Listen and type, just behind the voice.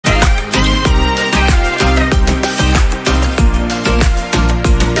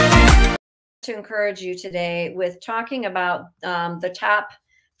to encourage you today with talking about the top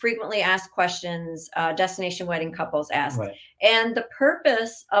frequently asked questions destination wedding couples ask. Right. And the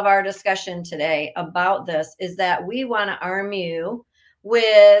purpose of our discussion today about this is that we want to arm you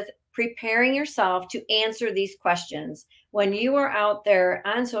with preparing yourself to answer these questions. When you are out there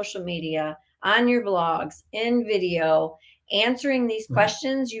on social media, on your blogs, in video, answering these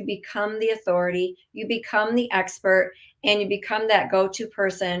questions, you become the authority, you become the expert, and you become that go-to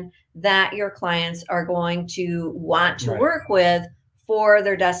person that your clients are going to want to work with for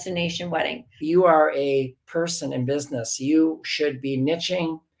their destination wedding. You are a person in business. You should be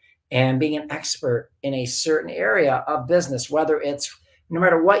niching and being an expert in a certain area of business, whether it's no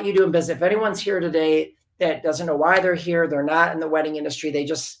matter what you do in business. If anyone's here today that doesn't know why they're here, they're not in the wedding industry, they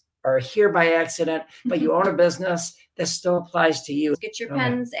just are here by accident, but you own a business, this still applies to you. Get your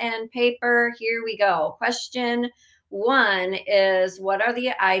pens and paper. Here we go. Question 1 is, what are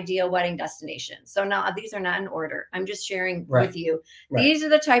the ideal wedding destinations? So now these are not in order. I'm just sharing with you. These are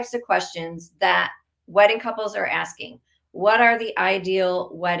the types of questions that wedding couples are asking. What are the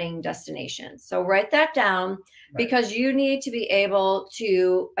ideal wedding destinations? So write that down because you need to be able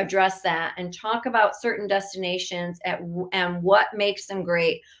to address that and talk about certain destinations and what makes them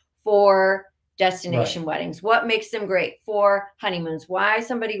great for destination weddings, what makes them great for honeymoons, why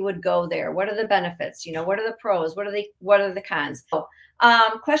somebody would go there, what are the benefits, you know, what are the pros, what are the cons. So,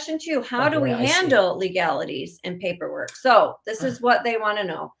 question 2, how do we handle legalities and paperwork? So this is what they want to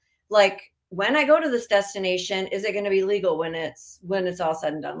know. Like, when I go to this destination, is it going to be legal when it's all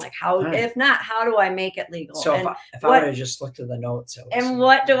said and done? Like, how, if not, how do I make it legal? So if I would have just looked at the notes. And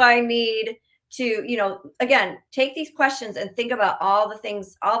what do I need to, you know, again, take these questions and think about all the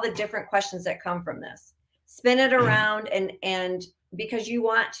things, all the different questions that come from this. Spin it around and because you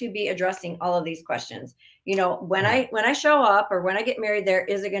want to be addressing all of these questions. You know, when I show up or when I get married there,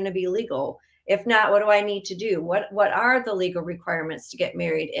 is it going to be legal? If not, what do I need to do? What are the legal requirements to get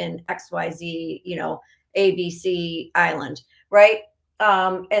married in XYZ, you know, ABC island, right?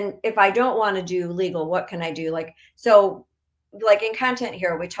 And if I don't want to do legal, what can I do? Like, so like in content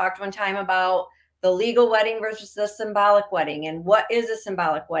here, we talked one time about the legal wedding versus the symbolic wedding and what is a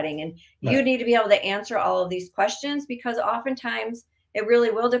symbolic wedding. And you need to be able to answer all of these questions because oftentimes it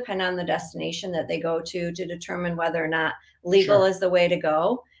really will depend on the destination that they go to determine whether or not legal is the way to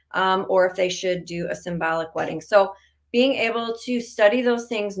go, or if they should do a symbolic wedding. So being able to study those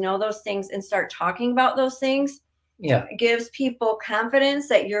things, know those things, and start talking about those things gives people confidence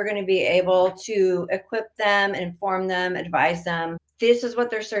that you're going to be able to equip them, inform them, advise them. This is what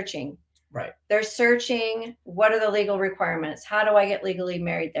they're searching. Right. They're searching, what are the legal requirements? How do I get legally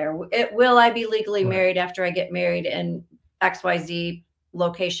married there? Will I be legally married after I get married in XYZ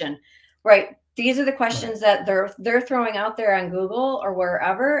location? Right. These are the questions that they're throwing out there on Google or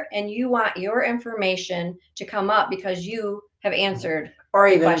wherever, and you want your information to come up because you have answered. Or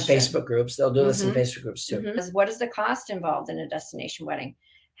even in Facebook groups. They'll do this in Facebook groups too. What is the cost involved in a destination wedding?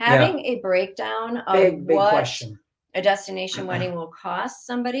 Having a breakdown of big what question. A destination wedding will cost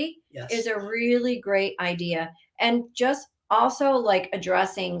somebody is a really great idea. And just also like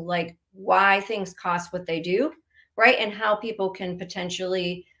addressing like why things cost what they do, right? And how people can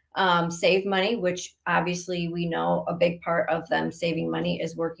potentially save money, which obviously we know a big part of them saving money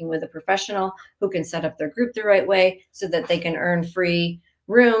is working with a professional who can set up their group the right way so that they can earn free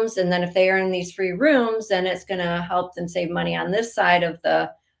rooms. And then if they earn these free rooms, then it's going to help them save money on this side of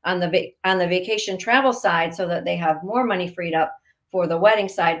on the vacation travel side so that they have more money freed up for the wedding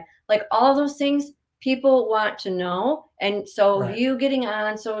side. Like all of those things people want to know. And so you getting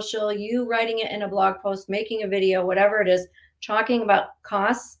on social, you writing it in a blog post, making a video, whatever it is, talking about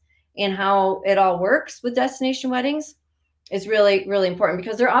costs and how it all works with destination weddings is really, really important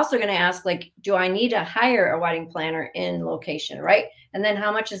because they're also going to ask, like, do I need to hire a wedding planner in location, right? And then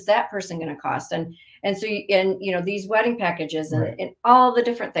how much is that person going to cost? And so, you know, these wedding packages and all the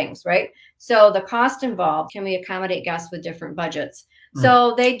different things, right? So the cost involved, can we accommodate guests with different budgets?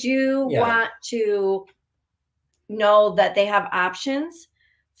 So they do want to know that they have options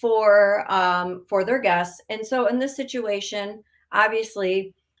for their guests. And so in this situation,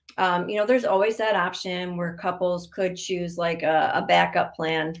 obviously, you know, there's always that option where couples could choose like a backup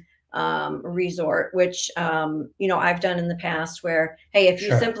plan resort, which, you know, I've done in the past where, hey, if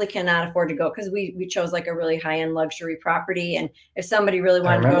you simply cannot afford to go, because we chose like a really high-end luxury property. And if somebody really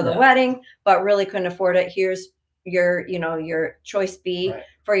wanted to go to the wedding, but really couldn't afford it, here's your, you know, your choice B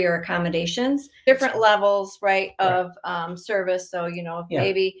for your accommodations, different levels, right, of service. So, you know,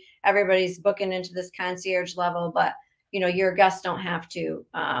 maybe everybody's booking into this concierge level, but your guests don't have to,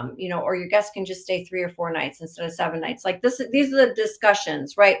 or your guests can just stay 3 or 4 nights instead of 7 nights. Like these are the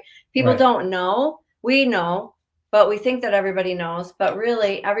discussions, right? People don't know. We know, but we think that everybody knows, but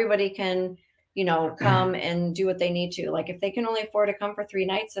really everybody can, come and do what they need to. Like if they can only afford to come for 3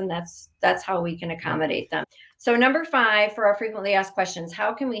 nights, and that's how we can accommodate them. So number 5 for our frequently asked questions,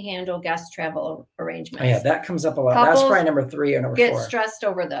 how can we handle guest travel arrangements? Oh, yeah, that comes up a lot. That's probably number 3 or number 4. Get stressed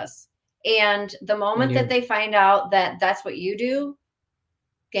over this. And the moment that they find out that that's what you do,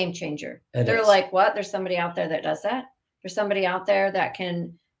 game changer. They're like, what? There's somebody out there that does that. There's somebody out there that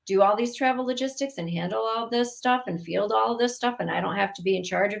can do all these travel logistics and handle all this stuff and field all of this stuff. And I don't have to be in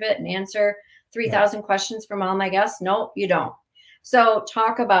charge of it and answer 3,000 questions from all my guests. No, you don't. So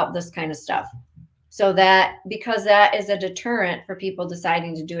talk about this kind of stuff. So because that is a deterrent for people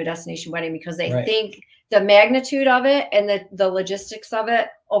deciding to do a destination wedding, because they think the magnitude of it and the logistics of it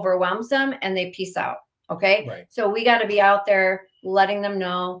overwhelms them and they peace out. Okay. Right. So we got to be out there letting them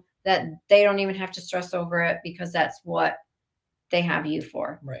know that they don't even have to stress over it, because that's what they have you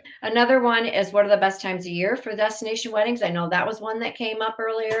for. Right. Another one is, what are the best times of year for destination weddings? I know that was one that came up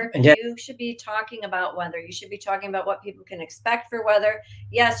earlier. And you should be talking about weather. You should be talking about what people can expect for weather.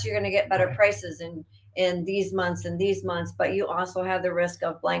 Yes, you're going to get better prices in these months and these months, but you also have the risk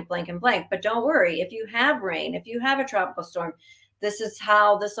of blank, blank, and blank. But don't worry, if you have rain, if you have a tropical storm, this is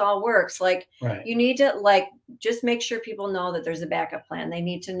how this all works. Like you need to just make sure people know that there's a backup plan. They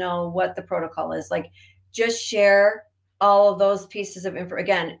need to know what the protocol is. Like just share all of those pieces of info.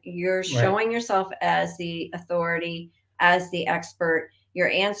 Again, you're showing yourself as the authority, as the expert. You're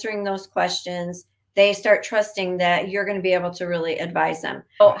answering those questions. They start trusting that you're going to be able to really advise them.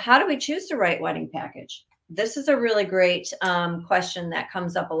 So how do we choose the right wedding package? This is a really great question that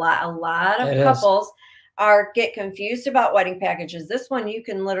comes up a lot. A lot of couples get confused about wedding packages. This one, you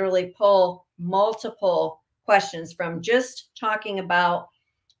can literally pull multiple questions from just talking about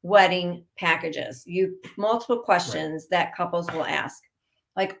wedding packages. Multiple questions that couples will ask.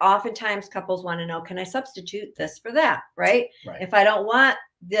 Like oftentimes couples want to know, can I substitute this for that? Right? If I don't want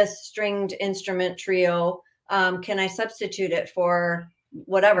this stringed instrument trio, can I substitute it for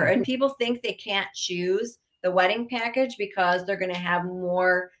whatever? And people think they can't choose the wedding package because they're going to have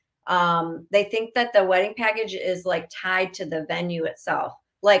more. They think that the wedding package is like tied to the venue itself.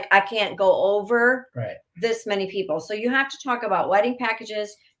 Like I can't go over this many people. So you have to talk about wedding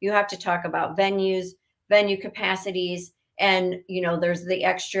packages. You have to talk about venues, venue capacities. And, there's the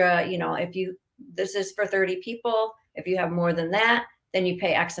extra, this is for 30 people. If you have more than that, then you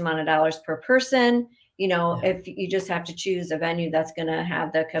pay X amount of dollars per person. If you just have to choose a venue that's going to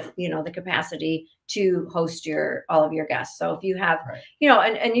have the capacity to host all of your guests. So if you have,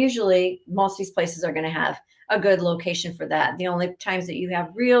 and usually most of these places are going to have a good location for that. The only times that you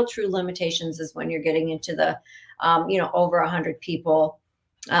have real true limitations is when you're getting into the, over 100 people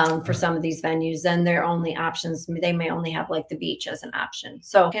for some of these venues. Then their only options, they may only have like the beach as an option.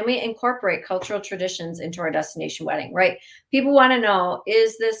 So can we incorporate cultural traditions into our destination wedding, right? People want to know,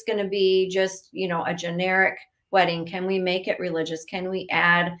 is this going to be just, a generic wedding? Can we make it religious? Can we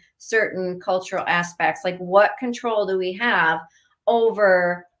add certain cultural aspects? Like what control do we have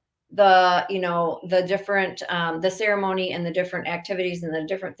over the different, the ceremony and the different activities and the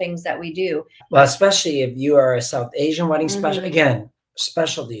different things that we do? Well, especially if you are a South Asian wedding special, again,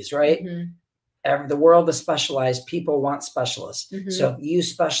 specialties, right? The world is specialized. People want specialists. So if you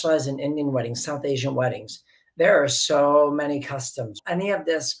specialize in Indian weddings, South Asian weddings, there are so many customs. Any of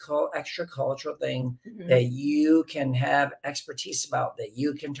this extra cultural thing that you can have expertise about, that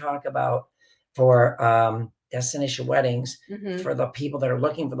you can talk about for destination weddings, for the people that are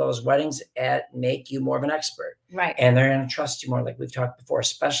looking for those weddings, make you more of an expert. Right. And they're going to trust you more. Like we've talked before,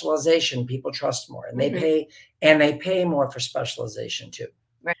 specialization, people trust more, and they pay more for specialization too.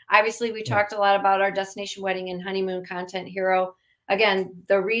 Right. Obviously, we talked a lot about our destination wedding and honeymoon content hero. Again,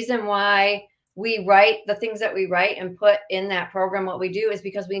 the reason why we write the things that we write and put in that program, what we do, is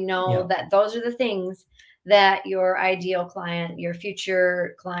because we know that those are the things that your ideal client, your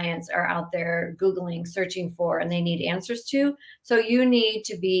future clients are out there Googling, searching for, and they need answers to. So you need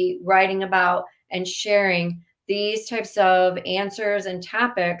to be writing about and sharing these types of answers and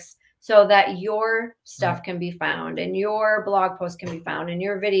topics so that your stuff can be found, and your blog post can be found, and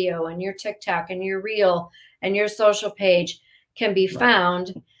your video and your TikTok and your reel and your social page can be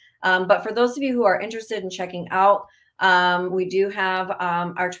found. But for those of you who are interested in checking out, we do have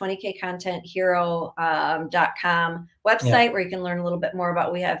our 20K content hero.com website where you can learn a little bit more about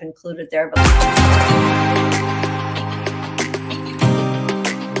what we have included there.